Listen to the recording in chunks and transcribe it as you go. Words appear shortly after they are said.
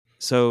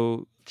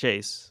So,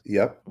 Chase,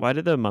 Yep. why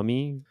did the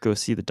mummy go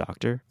see the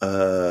doctor?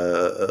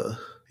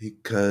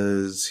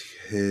 Because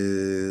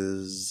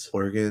his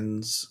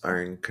organs are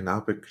in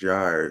canopic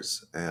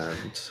jars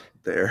and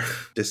they're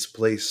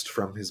displaced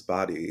from his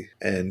body,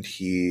 and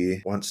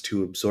he wants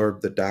to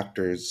absorb the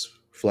doctor's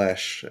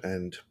flesh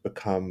and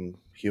become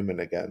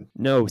human again.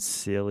 No,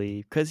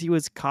 silly, because he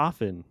was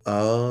coughing.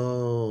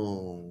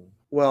 Oh.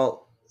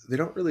 Well, they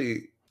don't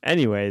really.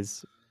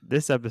 Anyways,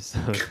 this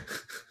episode.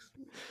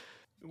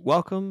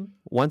 Welcome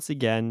once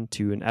again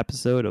to an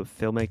episode of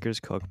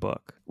Filmmakers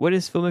Cookbook. What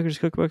is Filmmakers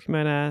Cookbook, you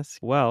might ask?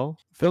 Well,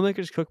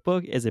 Filmmakers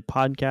Cookbook is a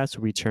podcast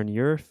where we turn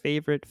your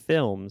favorite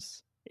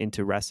films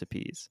into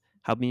recipes,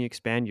 helping you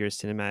expand your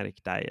cinematic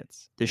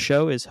diets. The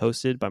show is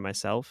hosted by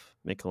myself,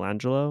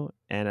 Michelangelo,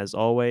 and as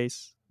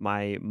always,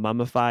 my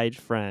mummified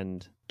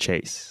friend,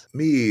 Chase.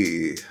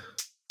 Me.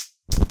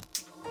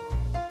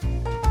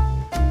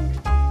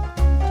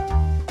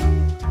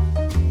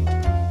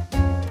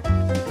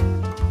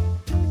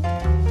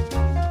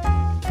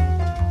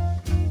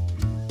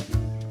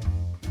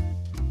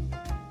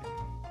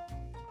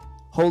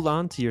 Hold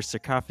on to your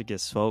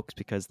sarcophagus, folks,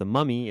 because The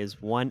Mummy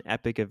is one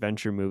epic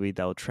adventure movie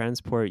that will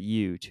transport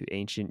you to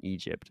ancient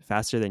Egypt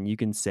faster than you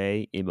can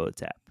say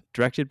Imhotep.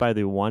 Directed by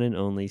the one and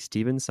only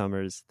Stephen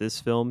Sommers, this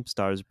film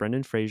stars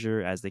Brendan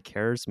Fraser as the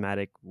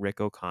charismatic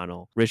Rick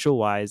O'Connell, Rachel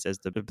Weisz as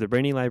the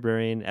brainy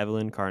librarian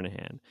Evelyn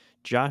Carnahan,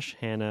 Josh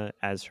Hanna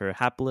as her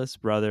hapless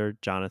brother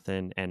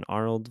Jonathan, and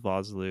Arnold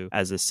Vosloo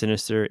as the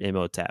sinister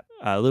Imhotep.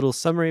 A little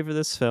summary for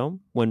this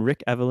film: when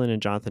Rick, Evelyn,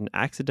 and Jonathan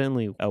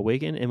accidentally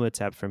awaken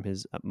Imhotep from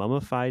his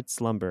mummified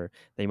slumber,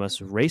 they must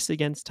race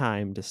against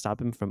time to stop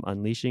him from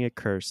unleashing a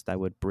curse that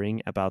would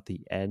bring about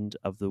the end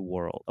of the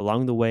world.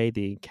 Along the way,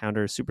 they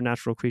encounter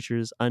supernatural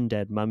creatures,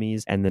 undead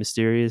mummies, and the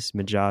mysterious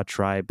Majah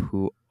tribe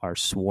who are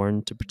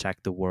sworn to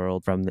protect the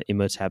world from the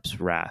Imhotep's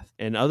wrath.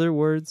 In other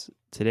words,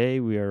 today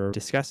we are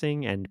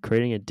discussing and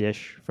creating a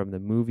dish from the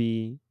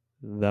movie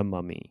The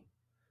Mummy.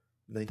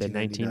 The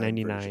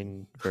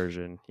 1999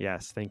 version.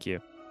 Yes, thank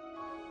you.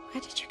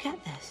 Where did you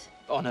get this?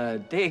 On a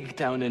dig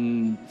down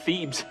in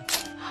Thebes.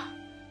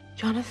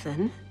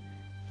 Jonathan,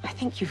 I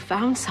think you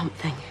found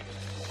something.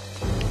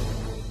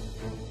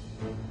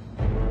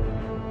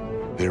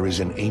 There is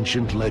an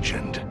ancient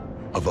legend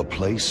of a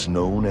place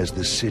known as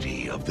the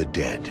City of the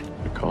Dead.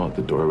 They call it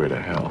the doorway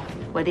to hell.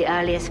 Where the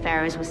earliest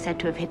pharaohs were said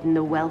to have hidden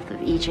the wealth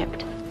of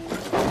Egypt.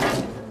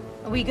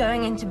 Are we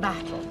going into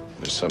battle?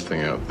 There's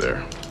something out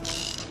there.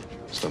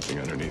 Something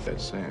underneath that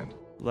sand.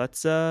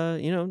 Let's,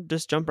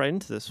 just jump right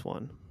into this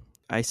one.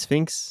 I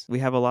Sphinx, we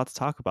have a lot to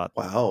talk about.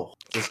 Wow.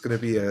 Is this going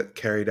to be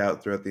carried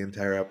out throughout the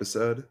entire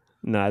episode?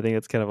 No, I think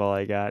that's kind of all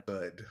I got.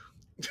 Good.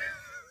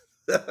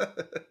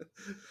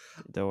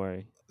 Don't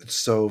worry. It's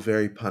so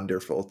very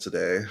ponderful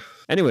today.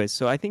 Anyways,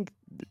 so I think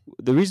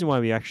the reason why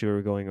we actually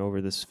were going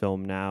over this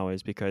film now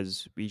is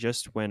because we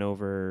just went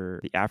over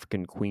The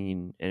African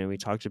Queen, and we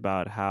talked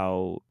about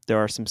how there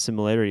are some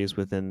similarities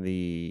within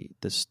the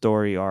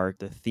story arc,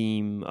 the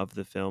theme of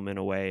the film in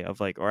a way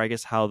of or I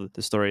guess how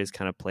the story is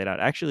kind of played out.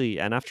 Actually,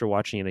 and after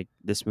watching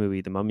this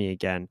movie, The Mummy,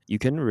 again, you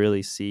can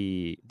really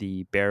see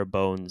the bare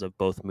bones of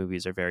both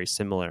movies are very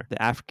similar.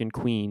 The African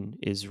Queen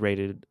is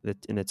rated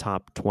in the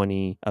top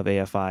 20 of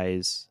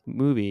AFI's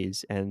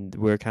movies, and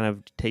we're kind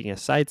of taking a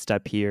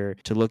sidestep here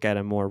to look at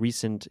a more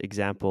recent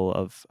example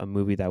of a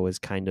movie that was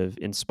kind of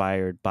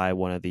inspired by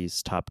one of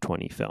these top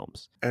 20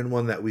 films. And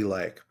one that we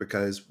like,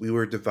 because we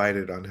were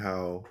divided on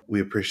how we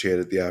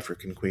appreciated The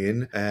African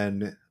Queen,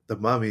 and The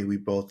Mummy we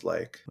both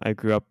like. I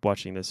grew up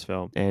watching this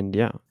film, and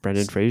yeah,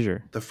 Brendan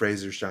Fraser. The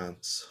Fraser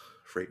Chants.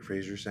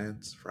 Fraser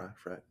Chants?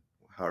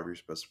 However you're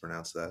supposed to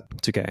pronounce that.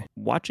 It's okay.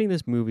 Watching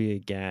this movie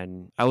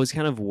again, I was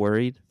kind of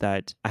worried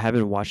that I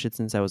haven't watched it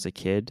since I was a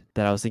kid,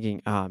 that I was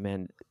thinking,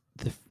 man,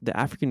 the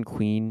African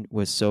Queen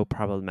was so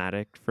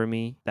problematic for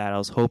me that I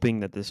was hoping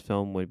that this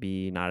film would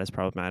be not as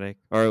problematic,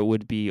 or it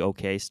would be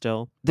okay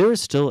still. There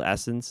was still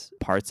essence.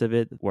 Parts of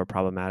it were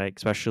problematic,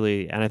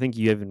 especially, and I think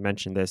you even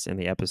mentioned this in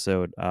the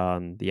episode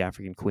on The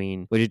African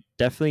Queen, which it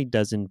definitely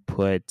doesn't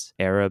put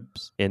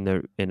Arabs in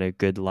a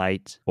good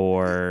light,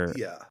 or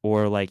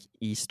like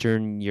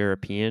Eastern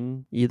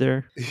European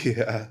either.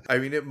 Yeah. I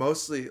mean, it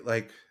mostly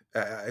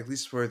at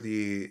least for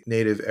the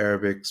native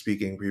Arabic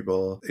speaking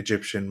people,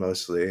 Egyptian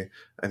mostly.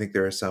 I think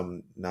there are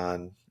some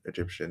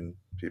non-Egyptian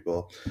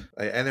people.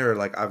 And there are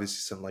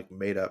obviously some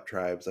made up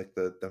tribes,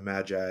 the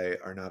Magi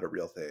are not a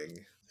real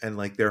thing. And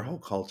their whole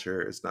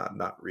culture is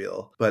not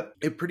real. But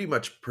it pretty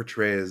much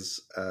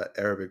portrays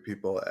Arabic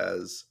people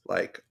as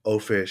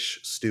oafish,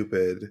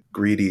 stupid,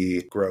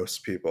 greedy, gross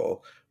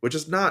people, which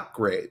is not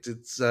great.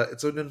 It's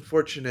an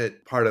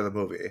unfortunate part of the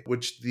movie,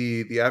 which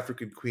the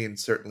African Queen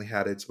certainly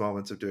had its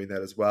moments of doing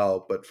that as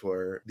well, but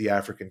for the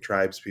African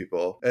tribes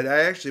people. And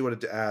I actually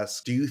wanted to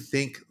ask, do you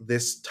think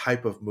this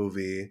type of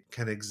movie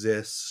can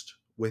exist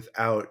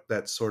without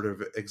that sort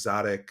of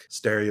exotic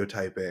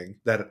stereotyping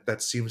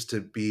that seems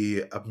to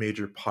be a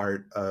major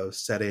part of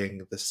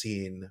setting the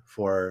scene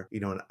for,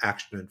 an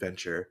action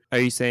adventure? Are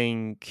you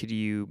saying, could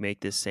you make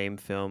this same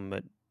film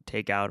but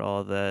take out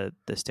all the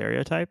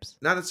stereotypes.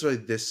 Not necessarily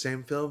this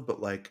same film,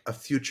 but like a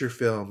future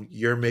film.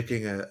 You're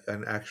making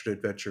an action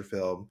adventure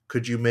film.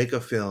 Could you make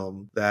a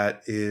film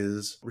that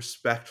is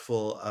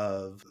respectful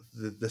of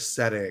the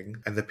setting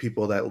and the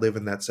people that live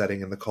in that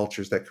setting and the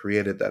cultures that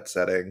created that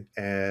setting,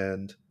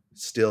 and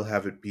still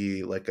have it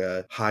be like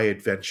a high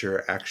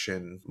adventure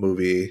action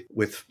movie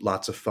with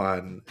lots of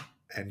fun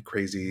and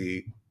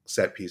crazy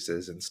set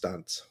pieces and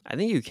stunts? I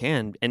think you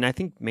can. And I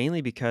think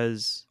mainly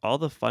because all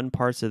the fun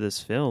parts of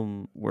this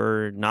film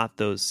were not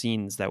those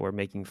scenes that were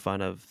making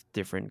fun of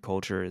different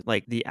cultures.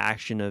 Like the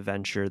action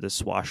adventure, the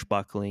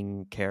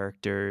swashbuckling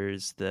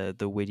characters, the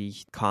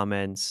witty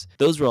comments.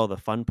 Those were all the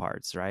fun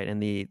parts, right?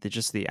 And the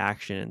just the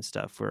action and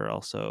stuff were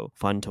also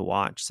fun to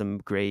watch. Some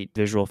great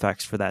visual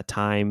effects for that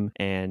time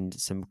and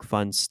some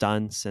fun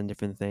stunts and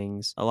different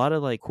things. A lot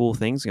of like cool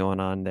things going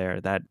on there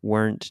that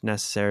weren't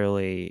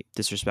necessarily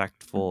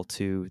disrespectful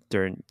to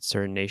during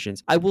certain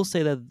nations. I will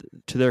say that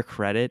to their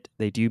credit,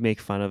 they do make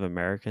fun of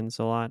Americans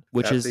a lot,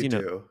 which That is, they you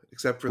know, do,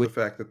 except for the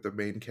fact that the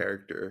main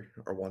character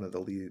or one of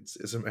the leads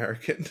is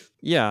American.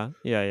 yeah.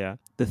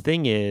 The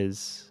thing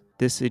is,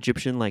 this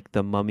Egyptian, like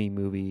the Mummy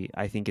movie,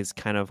 I think is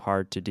kind of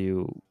hard to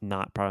do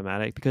not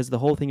problematic because the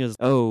whole thing is,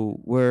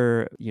 oh,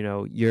 we're, you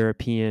know,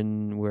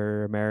 European,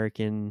 we're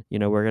American, you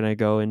know, we're going to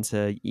go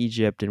into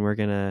Egypt and we're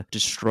going to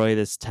destroy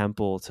this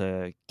temple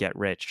to get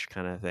rich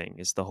kind of thing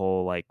is the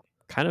whole like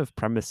kind of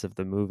premise of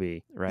the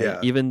movie, right?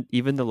 Yeah.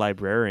 Even the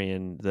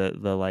librarian, the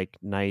like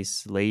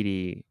nice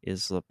lady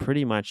is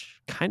pretty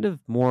much kind of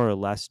more or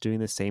less doing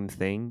the same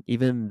thing,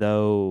 even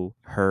though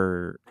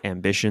her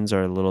ambitions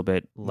are a little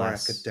bit More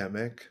less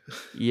academic.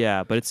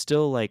 Yeah, but it's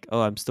still like,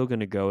 oh, I'm still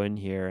gonna go in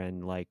here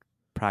and like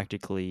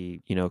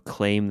practically, you know,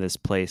 claim this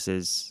place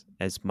as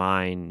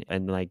mine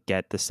and like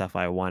get the stuff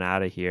I want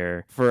out of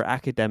here for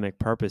academic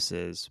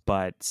purposes.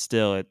 But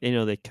still, it, you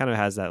know, it kind of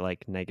has that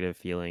like negative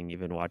feeling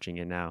even watching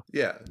it now.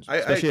 Yeah,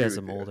 Especially agree as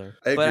with I'm you. older.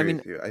 I But I agree mean,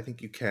 with you. I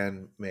think you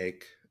can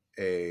make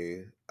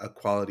a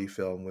quality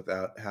film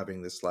without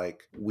having this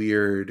like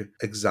weird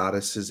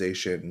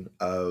exoticization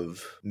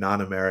of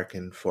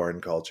non-American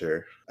foreign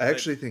culture. I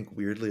actually think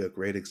weirdly a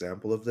great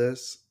example of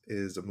this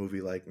is a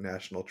movie like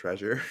National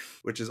Treasure,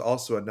 which is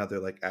also another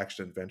like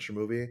action adventure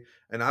movie.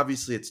 And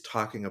obviously it's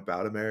talking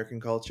about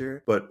American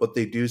culture, but what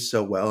they do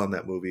so well in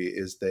that movie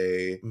is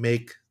they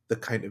make the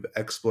kind of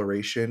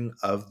exploration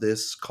of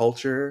this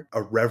culture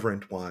a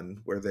reverent one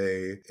where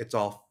it's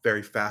all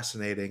very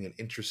fascinating and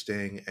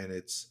interesting, and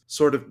it's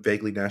sort of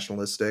vaguely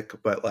nationalistic,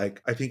 but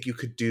like I think you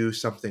could do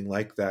something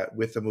like that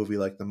with a movie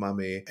like The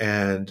Mummy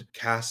and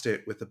cast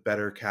it with a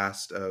better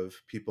cast of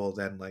people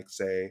than like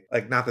say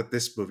like not that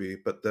this movie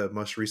but the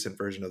most recent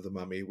version of The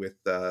Mummy with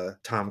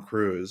Tom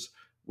Cruise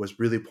was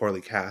really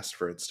poorly cast,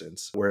 for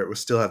instance, where it was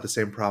still had the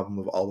same problem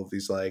of all of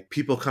these like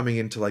people coming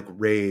in to like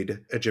raid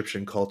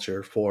Egyptian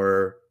culture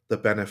for the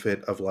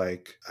benefit of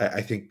like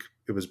I think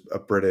it was a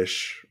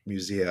British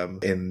museum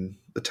in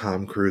the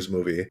Tom Cruise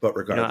movie, but you know,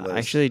 regardless, I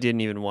actually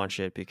didn't even watch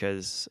it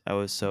because I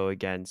was so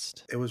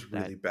against it was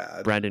really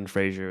bad. Brendan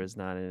Fraser was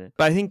not in it.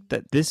 But I think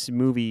that this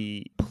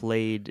movie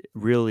played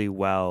really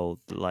well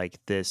like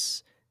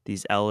these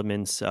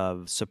elements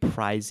of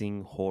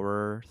surprising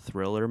horror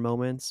thriller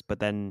moments, but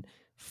then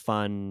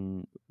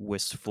fun,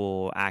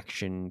 wistful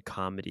action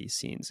comedy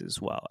scenes as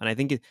well. And I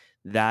think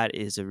that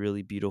is a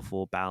really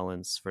beautiful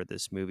balance for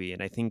this movie.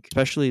 And I think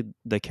especially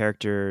the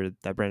character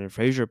that Brendan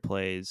Fraser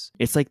plays,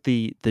 it's like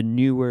the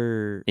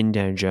newer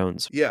Indiana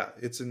Jones. Yeah,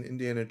 it's an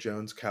Indiana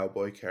Jones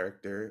cowboy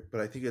character,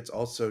 but I think it's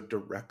also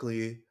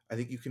I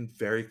think you can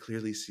very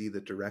clearly see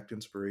the direct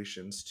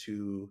inspirations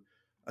to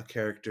a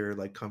character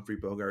like Humphrey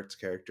Bogart's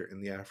character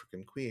in The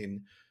African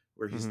Queen,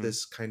 where he's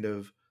this kind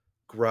of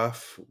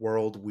gruff,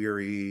 world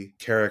weary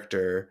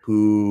character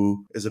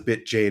who is a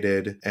bit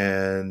jaded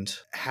and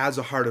has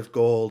a heart of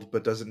gold,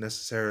 but doesn't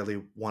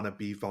necessarily want to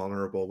be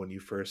vulnerable when you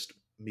first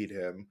meet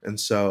him. And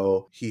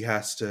so he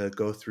has to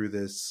go through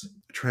this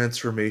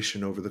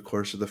transformation over the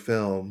course of the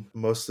film,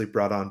 mostly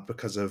brought on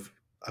because of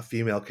a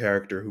female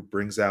character who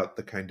brings out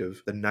the kind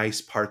of the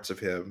nice parts of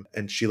him,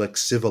 and she like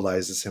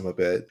civilizes him a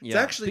bit. Yeah. It's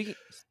actually,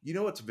 you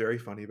know what's very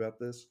funny about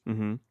this?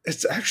 Mm-hmm.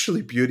 It's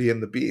actually Beauty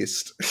and the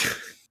Beast.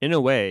 In a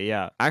way,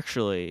 yeah.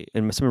 Actually,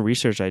 in some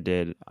research I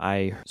did,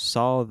 I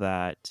saw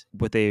that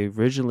what they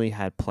originally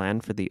had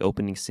planned for the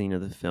opening scene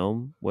of the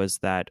film was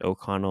that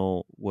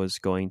O'Connell was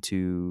going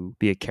to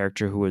be a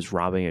character who was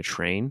robbing a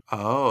train.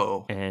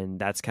 Oh. And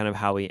that's kind of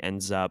how he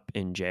ends up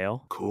in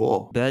jail.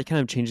 Cool. But that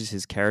kind of changes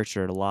his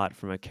character a lot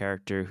from a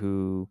character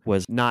who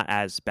was not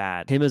as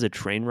bad. Him as a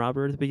train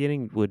robber at the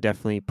beginning would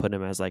definitely put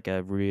him as like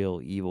a real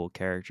evil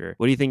character.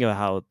 What do you think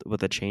of what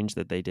the change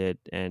that they did?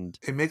 And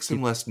it makes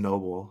him less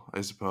noble,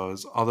 I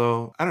suppose.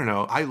 Although, I don't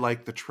know, I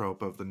like the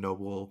trope of the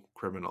noble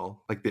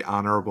criminal, like the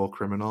honorable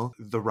criminal,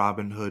 the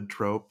Robin Hood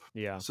trope.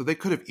 Yeah. So they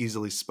could have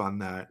easily spun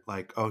that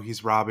like, oh,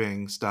 he's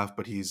robbing stuff,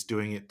 but he's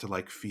doing it to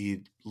like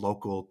feed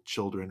local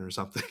children or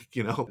something,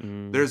 you know?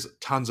 There's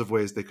tons of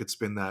ways they could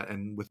spin that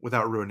and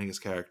without ruining his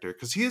character,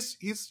 because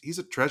he's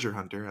a treasure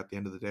hunter at the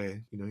end of the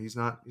day. You know, he's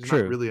not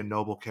really a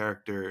noble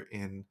character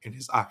in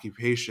his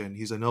occupation.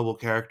 He's a noble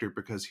character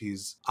because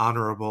he's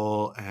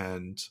honorable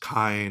and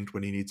kind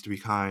when he needs to be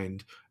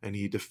kind, and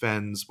he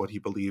defends what he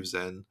believes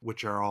in,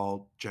 which are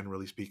all,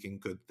 generally speaking,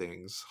 good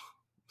things.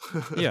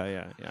 Yeah.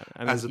 I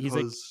mean, as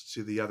opposed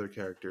to the other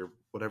character,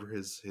 whatever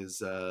his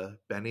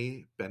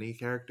Benny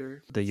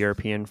character, the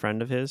European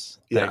friend of his.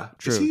 Yeah,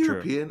 True, is he true.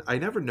 European? I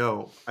never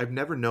know. I've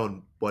never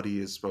known what he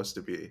is supposed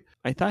to be.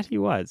 I thought he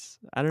was.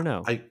 I don't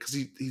know. Because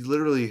he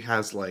literally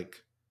has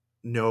like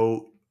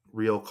no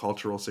real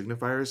cultural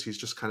signifiers. He's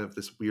just kind of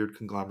this weird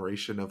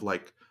conglomeration of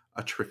like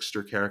a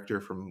trickster character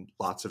from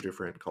lots of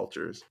different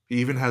cultures. He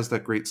even has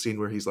that great scene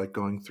where he's like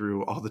going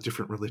through all the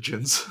different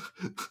religions,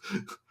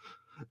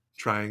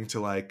 trying to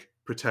like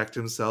protect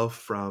himself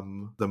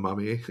from the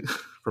mummy,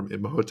 from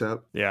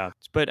Imhotep. Yeah.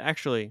 But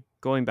actually,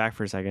 going back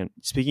for a second,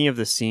 speaking of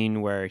the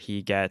scene where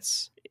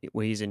he's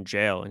in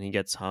jail and he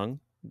gets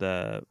hung,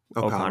 the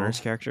O'Connor's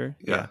character.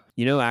 Yeah.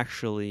 You know,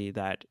 actually,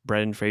 that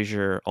Brendan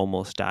Fraser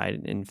almost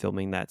died in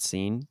filming that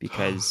scene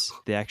because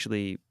they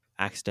actually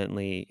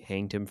accidentally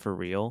hanged him for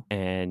real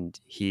and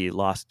he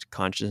lost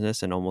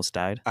consciousness and almost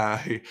died.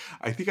 I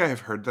think I have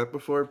heard that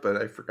before, but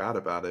I forgot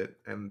about it,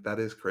 and that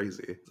is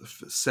crazy.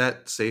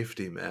 Set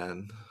safety,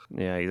 man.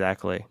 Yeah,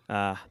 exactly.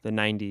 The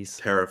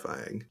 90s.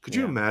 Terrifying. Could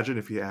you imagine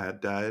if he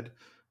had died?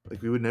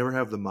 Like, we would never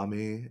have the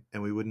mummy,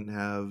 and we wouldn't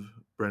have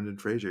Brendan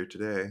Fraser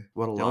today.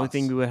 What a loss. The only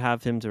thing we would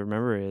have him to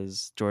remember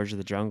is George of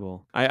the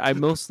Jungle. I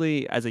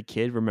mostly, as a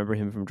kid, remember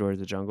him from George of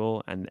the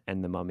Jungle and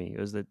The Mummy.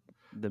 It was the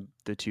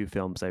two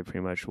films I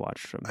pretty much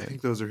watched from him. I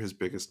think those are his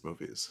biggest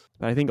movies.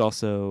 But I think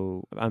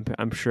also,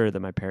 I'm sure that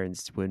my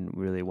parents wouldn't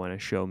really want to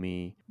show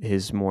me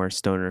his more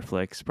stoner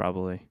flicks,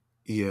 probably.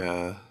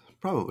 Yeah,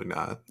 probably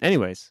not.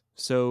 Anyways,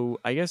 so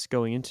I guess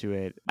going into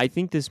it, I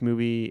think this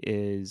movie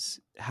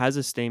has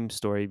the same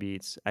story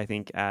beats, I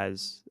think,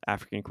 as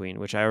African Queen,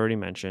 which I already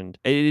mentioned.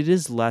 It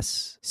is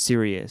less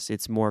serious.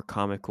 It's more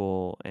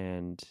comical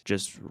and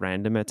just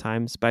random at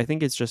times. But I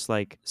think it's just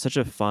like such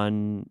a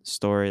fun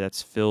story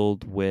that's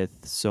filled with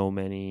so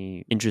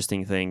many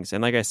interesting things.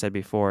 And like I said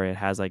before, it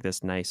has like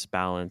this nice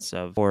balance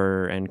of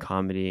horror and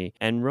comedy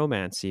and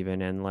romance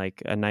even, and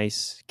like a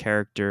nice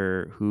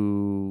character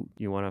who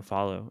you want to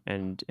follow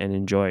and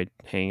enjoy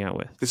hanging out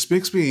with.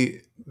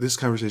 This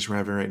conversation we're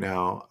having right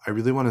now, I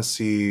really want to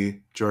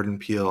see Jordan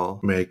Peele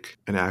make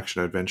an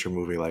action adventure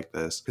movie like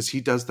this, because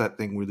he does that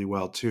thing really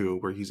well too,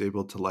 where he's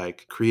able to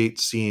like create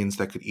scenes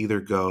that could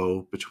either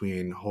go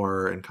between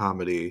horror and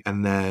comedy,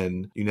 and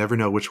then you never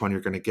know which one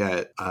you're going to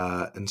get,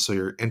 and so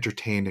you're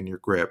entertained in your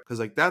grip. Because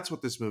like that's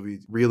what this movie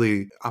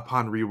really,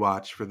 upon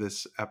rewatch for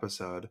this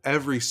episode,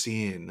 every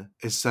scene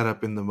is set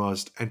up in the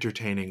most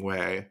entertaining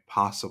way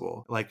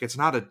possible. Like it's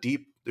not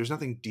there's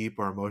nothing deep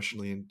or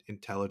emotionally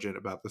intelligent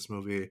about this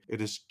movie. It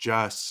is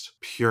just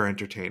pure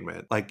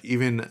entertainment. Like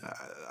even,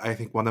 I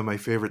think one of my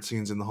favorite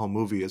scenes in the whole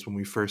movie is when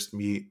we first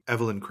meet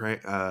Evelyn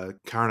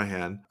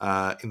Carnahan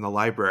in the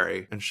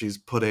library, and she's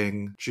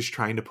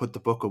trying to put the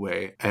book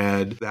away.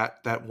 And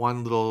that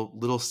one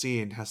little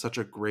scene has such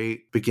a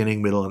great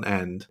beginning, middle, and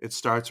end. It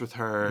starts with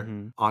her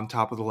on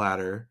top of the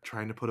ladder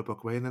trying to put a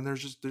book away, and then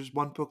there's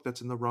one book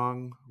that's in the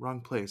wrong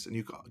place, and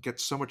you get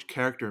so much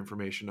character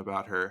information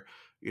about her.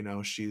 You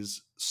know,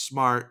 she's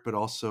smart, but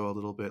also a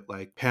little bit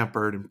like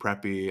pampered and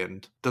preppy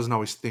and doesn't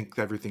always think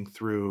everything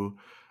through.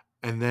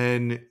 And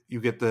then you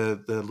get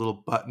the little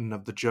button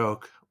of the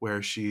joke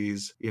where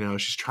she's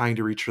trying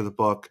to reach for the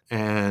book,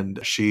 and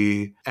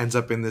she ends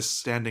up in this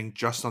standing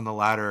just on the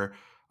ladder,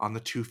 on the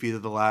 2 feet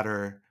of the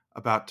ladder,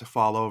 about to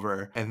fall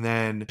over. And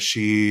then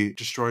she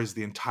destroys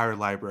the entire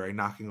library,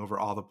 knocking over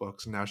all the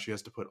books. And now she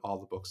has to put all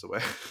the books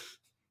away.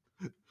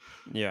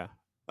 Yeah.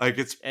 Like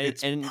it's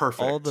perfect.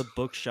 All the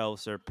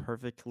bookshelves are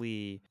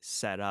perfectly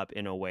set up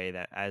in a way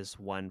that as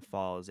one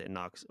falls, it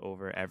knocks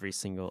over every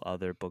single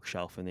other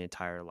bookshelf in the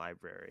entire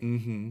library.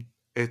 Mm-hmm.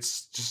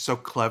 It's just so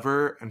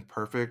clever and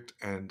perfect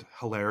and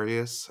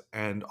hilarious,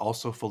 and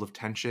also full of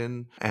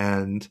tension,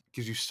 and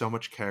gives you so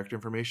much character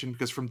information,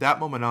 because from that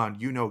moment on,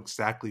 you know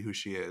exactly who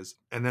she is.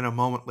 And then a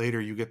moment later,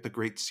 you get the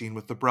great scene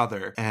with the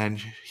brother,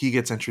 and he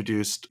gets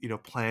introduced,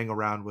 playing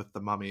around with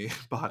the mummy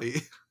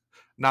body.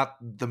 Not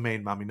the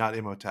main mummy, not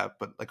Imhotep,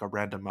 but like a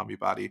random mummy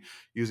body,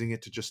 using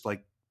it to just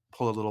like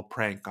pull a little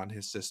prank on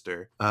his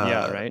sister.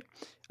 Yeah, right.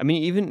 I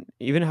mean,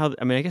 even how,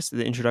 I guess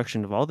the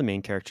introduction of all the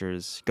main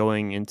characters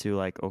going into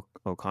like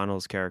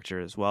O'Connell's character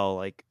as well,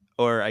 like,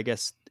 or I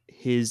guess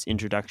his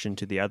introduction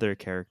to the other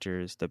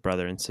characters, the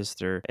brother and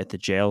sister at the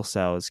jail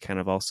cell, is kind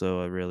of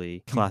also a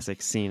really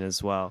classic scene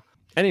as well.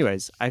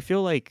 Anyways, I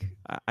feel like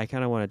I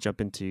kind of want to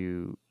jump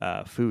into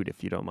food,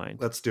 if you don't mind.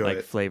 Let's do it.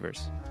 Like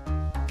flavors.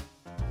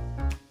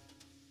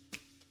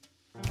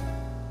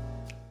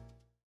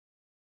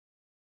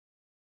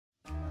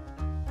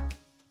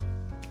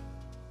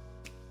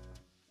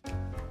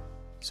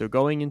 So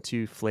going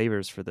into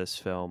flavors for this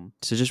film,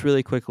 so just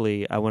really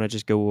quickly, I want to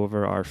just go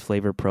over our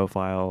flavor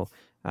profile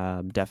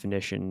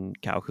definition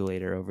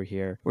calculator over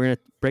here. We're going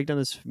to break down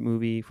this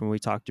movie from what we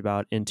talked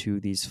about into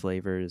these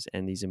flavors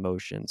and these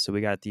emotions. So we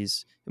got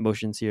these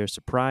emotions here: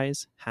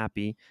 surprise,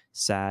 happy,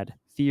 sad,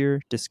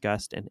 fear,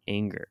 disgust, and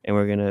anger.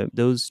 And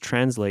those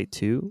translate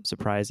to: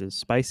 surprise is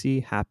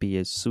spicy, happy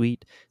is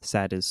sweet,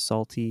 sad is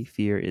salty,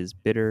 fear is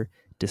bitter,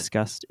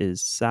 disgust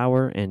is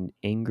sour, and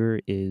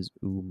anger is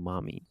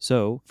umami.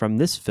 So from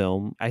this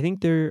film, I think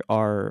there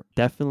are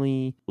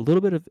definitely a little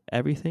bit of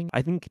everything.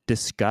 I think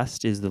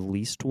disgust is the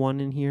least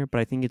one in here,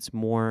 but I think it's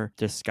more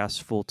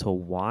disgustful to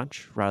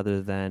watch rather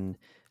than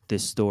the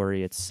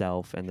story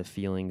itself, and the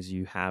feelings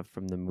you have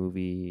from the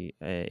movie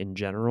in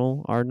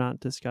general are not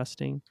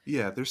disgusting.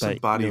 Yeah, there's But, some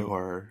body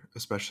horror,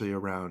 especially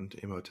around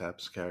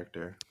Imhotep's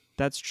character.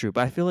 That's true,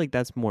 but I feel like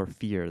that's more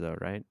fear though,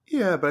 right?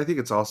 Yeah, but I think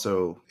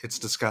it's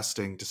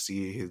disgusting to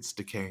see his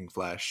decaying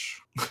flesh.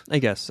 I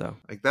guess so.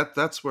 Like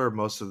that's where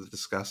most of the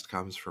disgust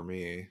comes for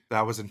me.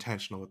 That was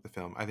intentional with the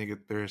film. I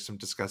think there are some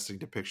disgusting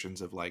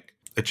depictions of like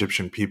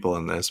Egyptian people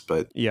in this,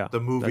 but Yeah, the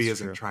movie that's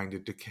isn't true. trying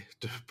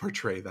to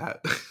portray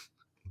that.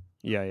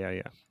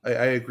 Yeah. I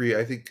agree.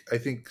 I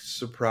think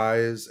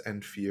surprise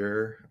and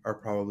fear are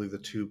probably the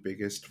two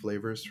biggest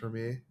flavors for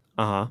me.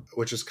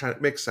 Which is kind of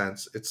makes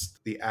sense. It's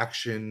the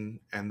action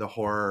and the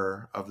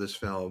horror of this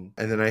film.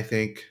 And then I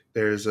think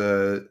there's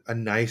a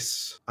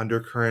nice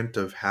undercurrent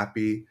of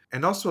happy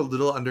and also a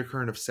little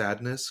undercurrent of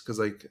sadness, because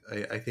like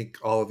I think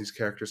all of these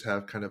characters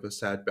have kind of a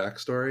sad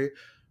backstory,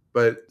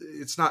 but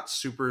it's not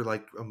super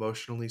like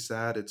emotionally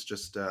sad. It's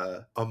just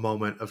a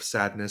moment of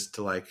sadness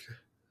to like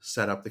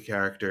set up the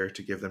character,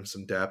 to give them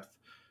some depth.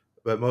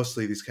 But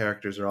mostly these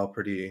characters are all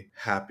pretty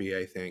happy,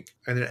 I think,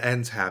 and it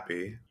ends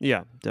happy.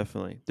 Yeah,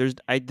 definitely.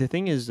 The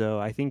thing is though,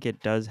 I think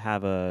it does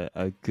have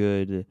a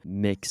good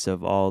mix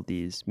of all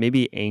these.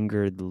 Maybe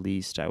anger the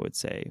least, I would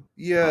say.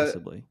 Yeah,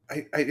 possibly.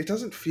 It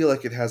doesn't feel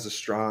like it has a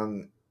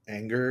strong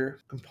anger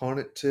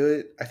component to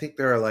it. I think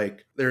there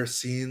are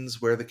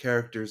scenes where the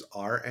characters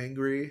are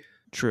angry.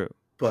 True.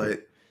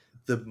 But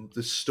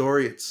the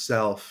story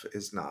itself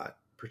is not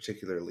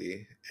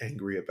particularly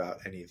angry about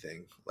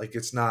anything. Like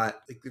it's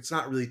not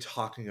really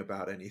talking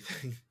about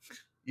anything.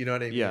 You know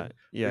what I mean? Yeah.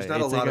 There's not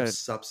a It's lot like of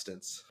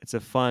substance. It's a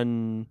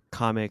fun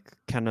comic,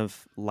 kind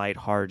of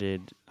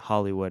lighthearted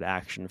Hollywood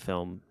action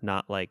film.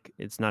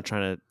 It's not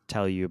trying to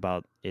tell you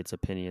about its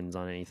opinions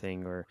on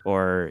anything,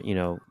 or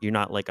you're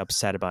not like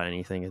upset about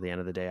anything at the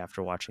end of the day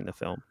after watching the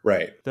film.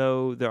 Right.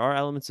 Though there are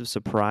elements of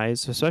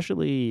surprise,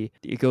 especially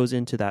it goes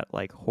into that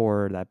like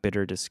horror, that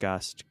bitter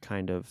disgust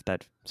kind of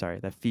that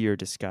fear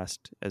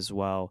disgust as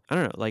well. I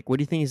don't know. Like, what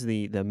do you think is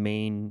the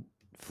main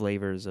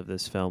flavors of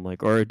this film,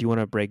 like, or do you want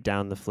to break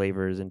down the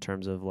flavors in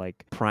terms of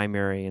like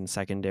primary and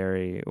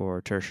secondary or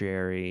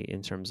tertiary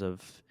in terms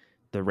of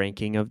the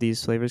ranking of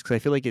these flavors? Because I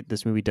feel like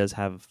this movie does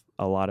have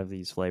a lot of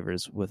these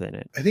flavors within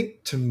it. I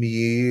think to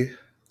me,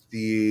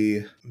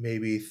 the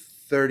maybe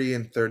 30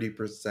 and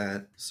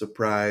 30%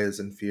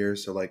 surprise and fear,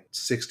 so like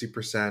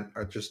 60%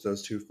 are just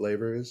those two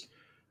flavors,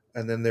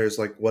 and then there's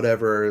like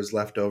whatever is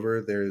left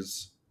over,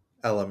 there's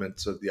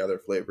elements of the other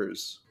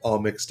flavors all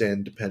mixed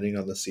in depending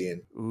on the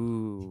scene.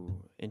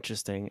 Ooh,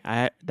 interesting.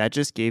 That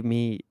just gave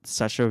me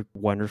such a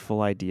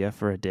wonderful idea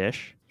for a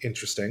dish.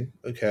 Interesting.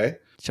 Okay.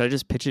 Should I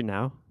just pitch it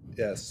now?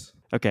 Yes.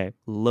 Okay.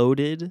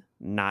 Loaded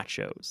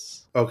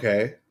nachos.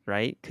 Okay.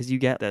 Right? Because you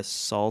get the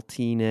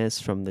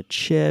saltiness from the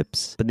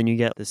chips, but then you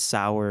get the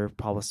sour,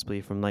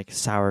 possibly from like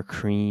sour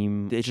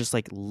cream. It's just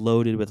like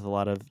loaded with a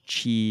lot of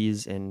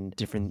cheese and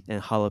different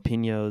and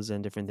jalapenos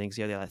and different things.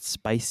 You have that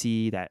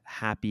spicy, that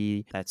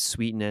happy, that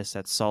sweetness,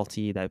 that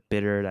salty, that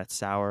bitter, that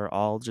sour,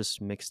 all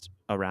just mixed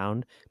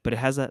around. But it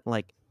has that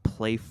like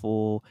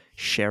playful,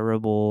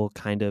 shareable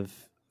kind of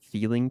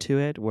feeling to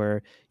it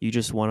where you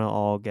just want to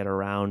all get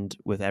around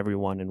with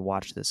everyone and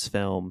watch this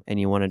film,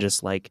 and you want to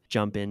just like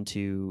jump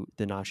into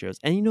the nachos.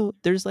 And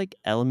there's like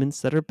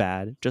elements that are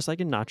bad, just like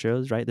in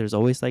nachos, right? There's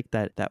always like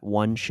that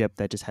one chip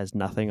that just has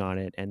nothing on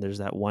it, and there's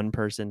that one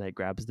person that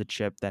grabs the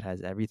chip that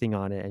has everything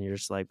on it, and you're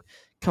just like,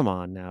 come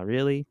on now,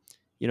 really?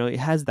 It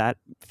has that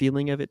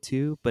feeling of it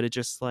too, but it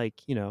just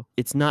like,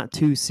 it's not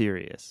too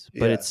serious,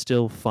 but it's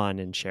still fun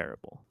and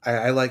shareable.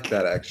 I like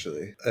that,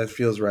 actually. That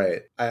feels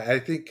right. I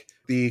think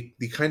the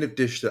kind of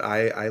dish that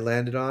I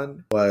landed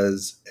on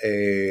was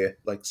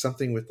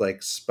something with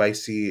like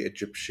spicy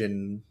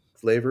Egyptian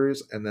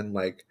flavors, and then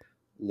like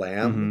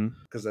lamb,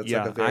 because that's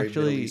like a very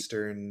Middle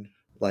Eastern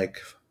like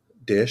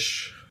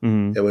dish.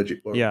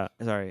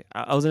 Sorry.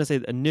 I was going to say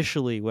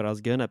initially what I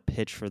was going to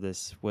pitch for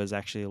this was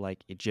actually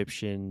like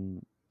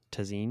Egyptian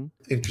tagine.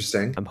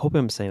 Interesting. I'm hoping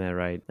I'm saying that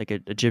right. Like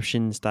an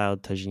Egyptian style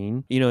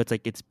tagine. It's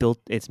like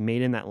it's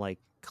made in that like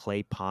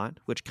clay pot,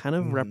 which kind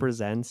of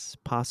represents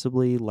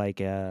possibly like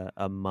a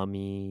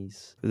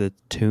mummy's, the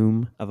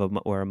tomb of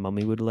where a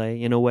mummy would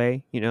lay in a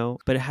way,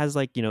 but it has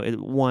like,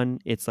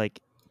 it's like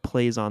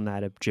plays on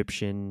that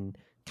Egyptian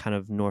kind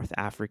of North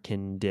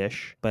African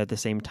dish, but at the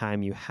same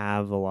time you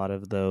have a lot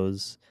of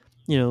those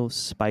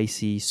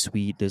spicy,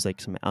 sweet. There's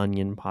like some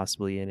onion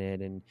possibly in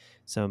it and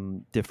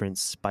some different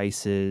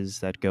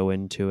spices that go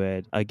into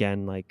it.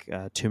 Again, like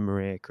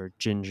turmeric or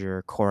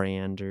ginger,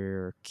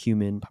 coriander, or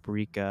cumin,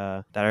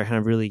 paprika, that are kind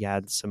of really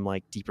add some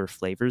like deeper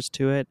flavors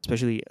to it.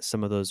 Especially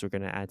some of those are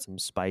going to add some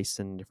spice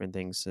and different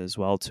things as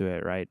well to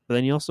it, right? But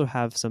then you also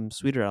have some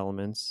sweeter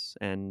elements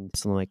and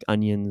some like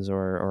onions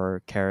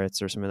or carrots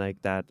or something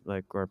like that,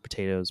 like or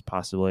potatoes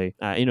possibly,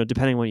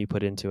 depending on what you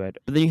put into it.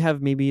 But then you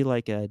have maybe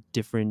like a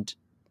different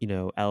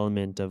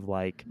element of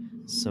like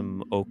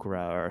some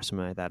okra or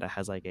something like that. It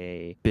has like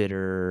a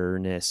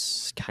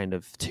bitterness kind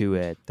of to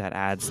it that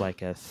adds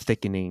like a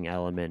thickening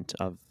element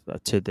of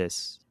to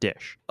this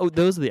dish. Oh,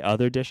 those are the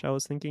other dish I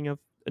was thinking of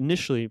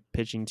initially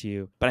pitching to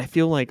you, but I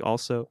feel like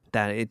also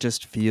that it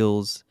just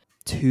feels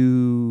too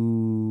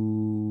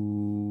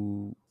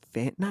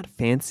not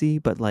fancy,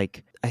 but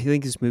like I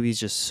think this movie is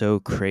just so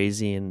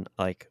crazy and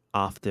like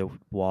off the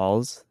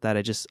walls that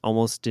I just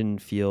almost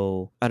didn't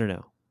feel. I don't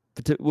know.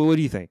 But what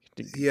do you think?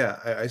 Yeah,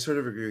 I sort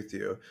of agree with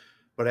you,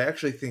 but I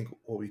actually think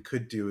what we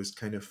could do is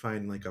kind of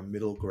find like a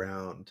middle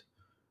ground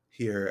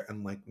here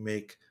and like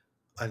make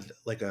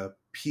like a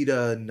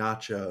pita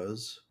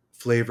nachos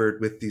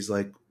flavored with these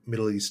like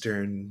Middle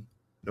Eastern,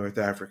 North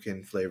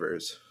African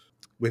flavors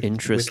with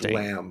Interesting.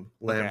 lamb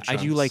Okay, I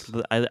do like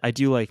chunks. I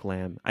do like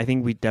lamb. I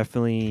think we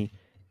definitely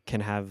can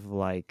have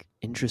like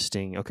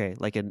interesting. Okay,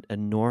 like a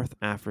North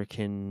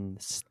African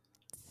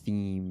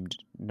themed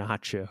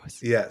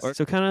nachos, or Yes,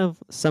 so kind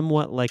of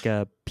somewhat like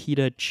a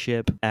pita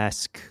chip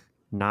esque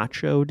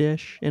nacho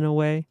dish in a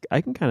way. I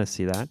can kind of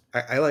see that.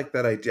 I like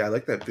that idea. I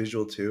like that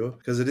visual too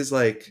because it is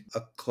like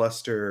a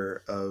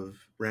cluster of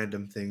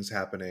random things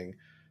happening,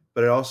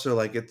 but it also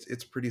like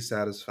it's pretty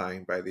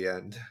satisfying by the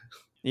end.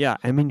 Yeah,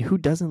 I mean, who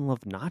doesn't love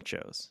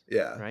nachos,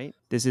 Yeah, right?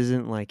 This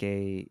isn't like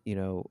a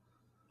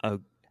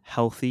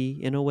healthy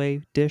in a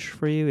way dish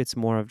for you. It's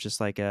more of just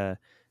like a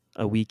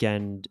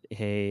weekend,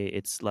 hey,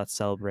 it's let's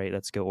celebrate,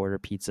 let's go order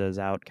pizzas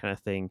out kind of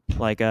thing.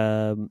 Like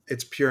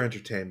it's pure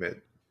entertainment,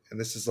 and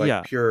this is like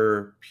yeah,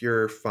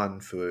 pure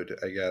fun food,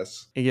 I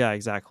guess. yeah,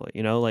 exactly.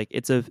 Like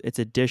it's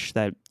a dish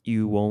that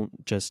you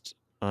won't just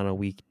on a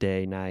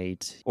weekday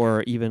night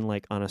or even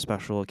like on a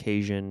special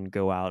occasion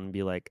go out and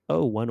be like,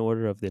 oh, one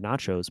order of the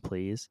nachos,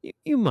 please.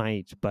 You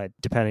might, but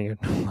depending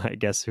on I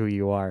guess who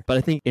you are. But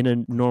I think in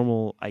a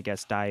normal, I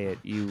guess, diet,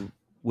 you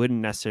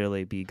wouldn't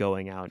necessarily be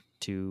going out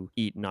to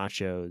eat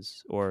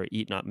nachos or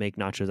not make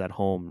nachos at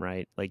home,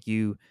 right? Like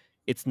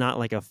it's not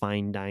like a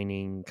fine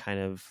dining kind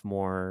of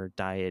more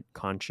diet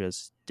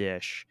conscious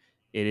dish.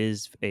 It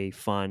is a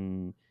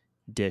fun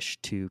dish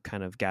to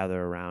kind of gather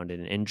around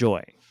and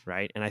enjoy,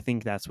 right? And I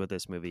think that's what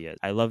this movie is.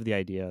 I love the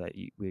idea that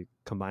we're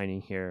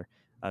combining here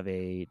of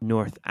a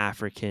North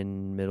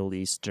African, Middle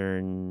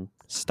Eastern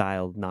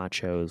styled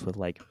nachos with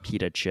like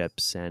pita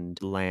chips and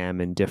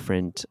lamb and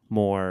different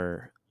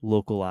more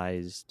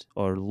localized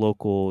or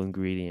local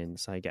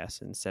ingredients, I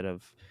guess, instead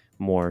of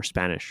more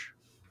Spanish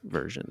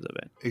versions of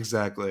it.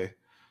 Exactly.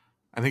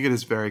 I think it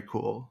is very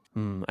cool.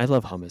 I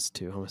love hummus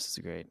too. Hummus is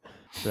great,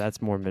 but that's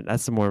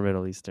the more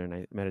Middle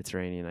Eastern,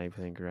 Mediterranean, I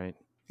think, right?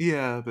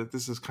 Yeah, but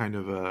this is kind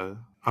of a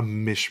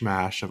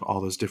mishmash of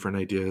all those different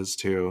ideas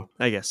too.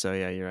 I guess so.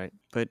 Yeah, you're right.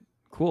 But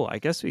cool. I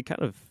guess we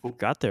kind of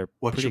got there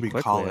What pretty should we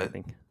quickly. call I it?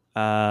 think.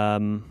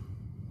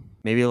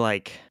 Maybe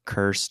like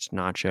cursed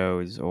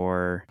nachos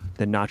or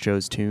the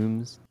nachos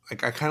tombs.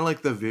 Like I kind of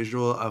like the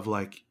visual of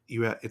like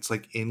it's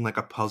like in like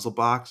a puzzle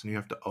box and you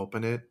have to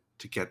open it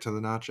to get to the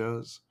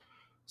nachos.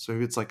 So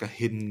maybe it's like a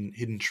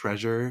hidden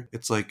treasure.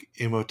 It's like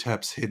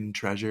Imhotep's hidden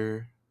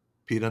treasure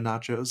pita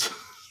nachos.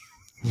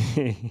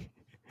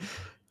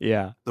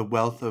 Yeah. The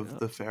wealth of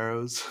the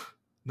pharaohs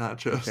The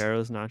nachos.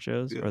 Pharaoh's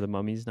nachos Yeah. or the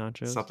mummy's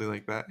nachos. Something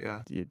like that,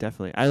 yeah. Yeah,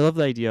 definitely. I love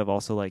the idea of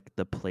also like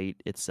the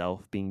plate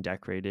itself being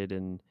decorated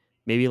and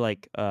maybe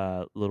like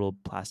little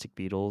plastic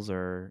beetles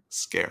or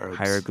Scarabs.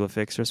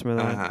 hieroglyphics or something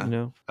like that,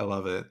 Uh-huh. I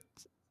love it.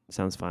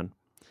 Sounds fun.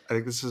 I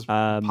think this is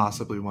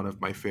possibly one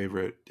of my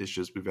favorite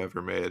dishes we've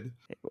ever made.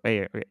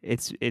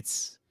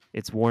 It's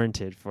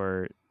warranted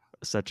for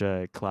such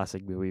a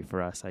classic movie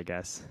for us, I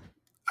guess.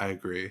 I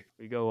agree.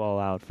 We go all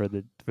out for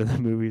the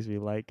movies we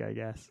like, I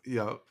guess.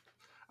 Yeah.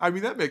 I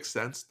mean, that makes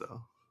sense,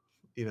 though.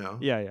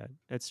 Yeah,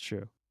 that's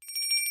true.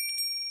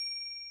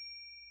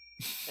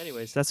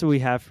 Anyways, that's what we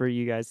have for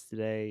you guys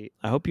today.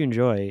 I hope you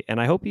enjoy,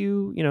 and I hope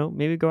you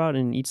maybe go out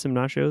and eat some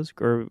nachos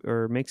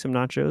or make some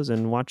nachos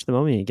and watch The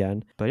Mummy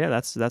again. But yeah,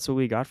 that's what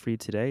we got for you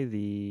today.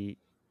 The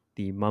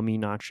Mummy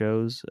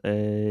nachos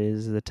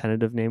is the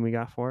tentative name we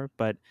got for it.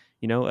 But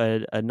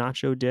a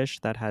nacho dish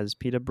that has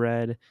pita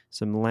bread,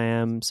 some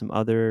lamb, some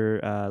other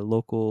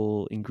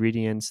local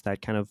ingredients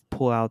that kind of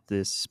pull out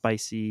this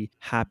spicy,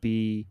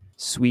 happy,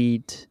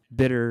 sweet,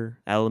 bitter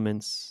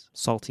elements,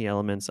 salty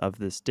elements of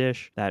this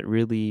dish that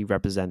really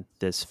represent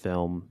this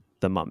film,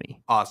 The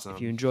Mummy. Awesome.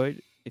 If you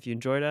enjoyed If you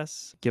enjoyed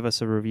us, give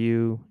us a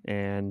review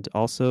and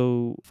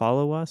also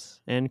follow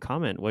us and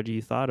comment what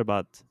you thought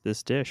about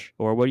this dish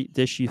or what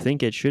dish you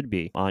think it should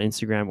be on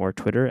Instagram or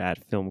Twitter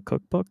at Film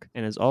Cookbook.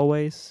 And as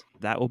always,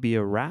 that will be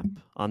a wrap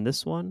on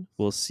this one.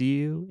 We'll see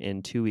you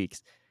in 2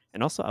 weeks.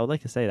 And also, I would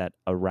like to say that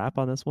a wrap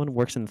on this one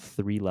works in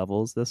 3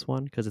 levels, this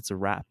one, because it's a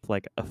wrap,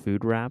 like a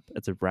food wrap.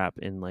 It's a wrap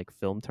in like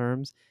film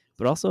terms,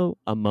 but also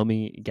a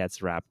mummy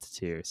gets wrapped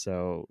too.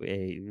 So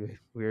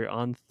we're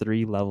on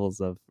 3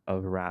 levels of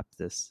wrap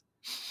this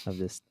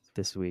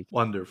week.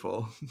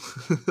 Wonderful.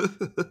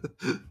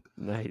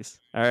 Nice.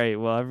 All right.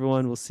 Well,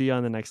 everyone, we'll see you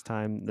on the next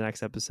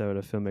episode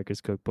of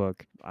Filmmakers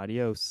Cookbook.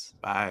 Adios.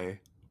 Bye.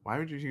 Why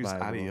would you use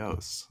Bye, everyone.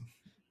 adios?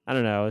 I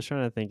don't know. I was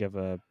trying to think of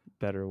a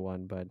better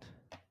one, but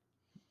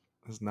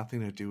It has nothing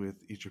to do with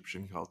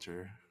Egyptian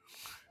culture.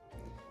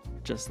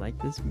 just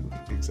like this movie.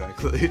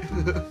 Exactly.